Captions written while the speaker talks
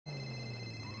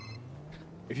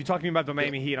If you talk to me about the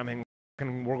Miami Heat,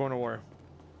 we're going to war.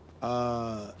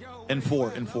 In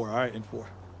four. All right, in 4.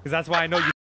 Because that's why I know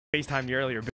you FaceTimed me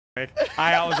earlier.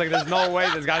 I was like, there's no way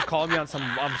this guy's calling me on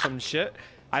some shit.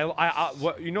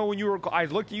 What, you know, when I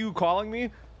looked at you calling me,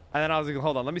 and then I was like,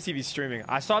 hold on, let me see if he's streaming.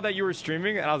 I saw that you were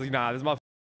streaming, and I was like, nah, this motherfucker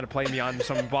gonna play me on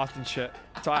some Boston shit.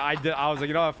 So I was like,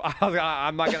 you know,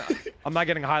 I'm not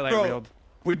getting highlight reeled.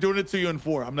 We're doing it to you in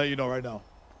 4. I'm letting you know right now.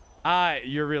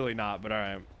 You're really not, but all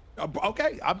right.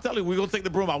 Okay, I'm telling you, we're gonna take the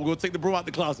broom out. We're gonna take the broom out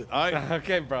the closet. All right.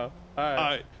 Okay, bro. All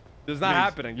right. This is not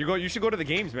happening. You should go to the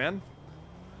games, man.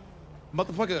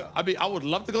 Motherfucker. I mean, I would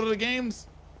love to go to the games.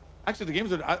 Actually, the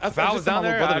games are. If I was down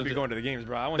there, I'd be going to the games,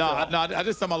 bro. I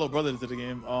just sent my little brother to the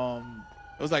game. It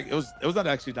was not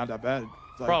actually not that bad.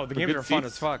 Like, bro, the games are fun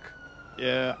as fuck.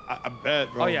 Yeah, I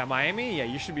bet, bro. Oh yeah, Miami. Yeah,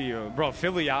 you should be, bro.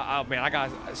 Philly. Man, I got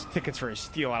tickets for a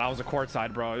steal, and I was a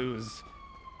courtside, bro. It was.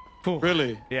 Poof.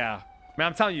 Really? Yeah. Man,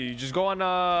 I'm telling you, you just go on.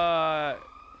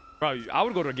 Bro, I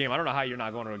would go to a game. I don't know how you're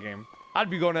not going to a game. I'd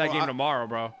be going to that game tomorrow,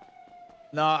 bro.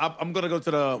 Nah, I'm gonna go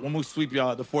to when we sweep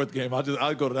y'all the 4th game.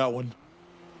 I'll go to that one.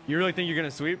 You really think you're gonna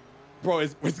sweep? Bro,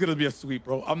 it's gonna be a sweep,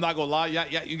 bro. I'm not gonna lie.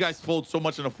 Yeah, you guys fold so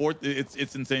much in the 4th.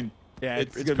 It's insane. Yeah,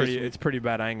 it's pretty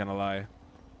bad. I ain't gonna lie.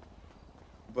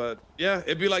 But yeah,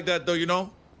 it'd be like that though, you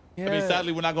know. Yeah. I mean,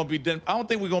 sadly, we're not gonna be done. I don't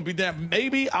think we're gonna be there.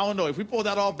 Maybe, I don't know. If we pull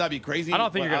that off, that'd be crazy. I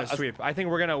don't think you're gonna sweep. I think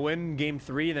we're gonna win game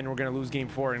 3, then we're gonna lose game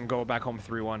 4 and go back home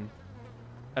 3-1.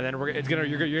 And then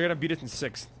you're gonna beat us in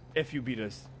 6th if you beat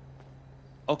us.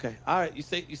 Okay. All right. You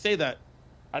say that.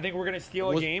 I think we're gonna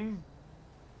steal a game.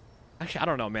 Actually, I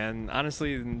don't know, man.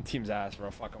 Honestly, the team's ass,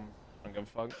 bro. Fuck them. I don't give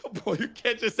a fuck. Bro, you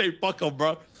can't just say fuck them,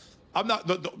 bro. I'm not.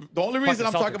 The only reason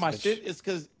I'm talking my shit is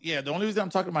because the only reason I'm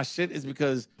talking my shit is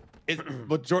because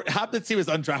half the team is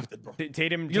undrafted, bro.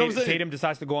 Tatum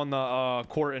decides to go on the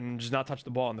court and just not touch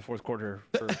the ball in the 4th quarter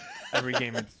for every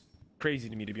game. It's crazy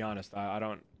to me, to be honest.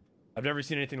 I've never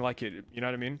seen anything like it. You know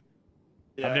what I mean?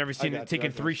 Yeah, I've never seen it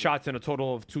taking 3 shots in a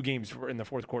total of 2 games in the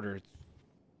 4th quarter. It's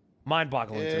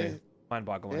mind-boggling to me.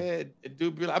 Mind-boggling. Yeah,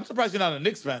 dude. I'm surprised you're not a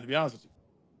Knicks fan, to be honest with you.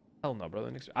 Hell no,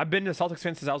 brother. I've been a Celtics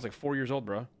fan since I was like 4 years old,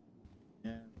 bro.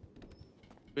 Yeah.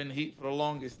 Been Heat for the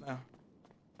longest now.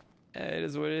 Yeah, it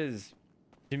is what it is.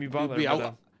 Jimmy Butler.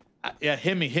 Yeah,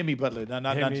 Himmy Butler.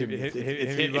 Not Jimmy. It's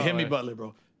Himmy Butler,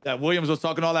 bro. That Williams was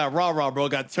talking all that rah-rah, bro.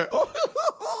 Got turned.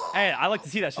 Hey, I like to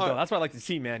see that shit, though. That's what I like to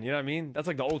see, man. You know what I mean? That's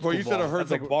like the old school. Bro, you should have heard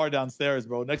the bar downstairs,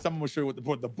 bro. Next time I'm gonna show you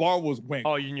what the bar was went.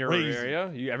 Oh, in your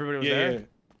area? Everybody was there?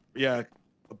 Yeah.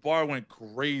 The bar went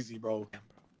crazy, bro.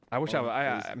 I wish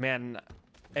man,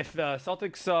 if the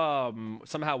Celtics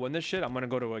somehow win this shit, I'm gonna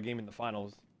go to a game in the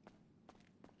finals.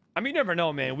 I mean, you never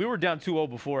know, man. We were down 2-0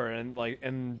 before, and like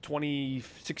in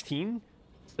 2016.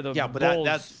 Yeah, but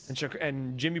that's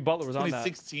and Jimmy Butler was on that.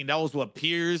 2016. That was what,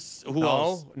 Pierce? Who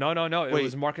else? No. It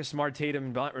was Marcus Smart,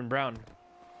 Tatum, and Brown.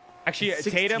 Actually,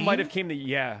 16? Tatum might have came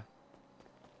to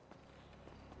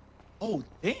Oh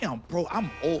damn, bro! I'm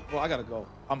old, bro. I gotta go.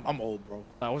 I'm old, bro.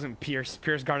 That wasn't Pierce,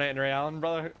 Garnett, and Ray Allen,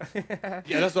 brother.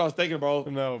 Yeah, that's what I was thinking, bro.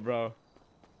 No, bro.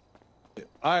 All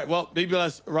right, well, maybe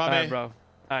let's Ramee. All right, bro. All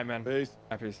right, man. Peace. All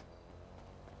right, peace.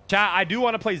 Chat, I do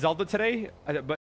want to play Zelda today, but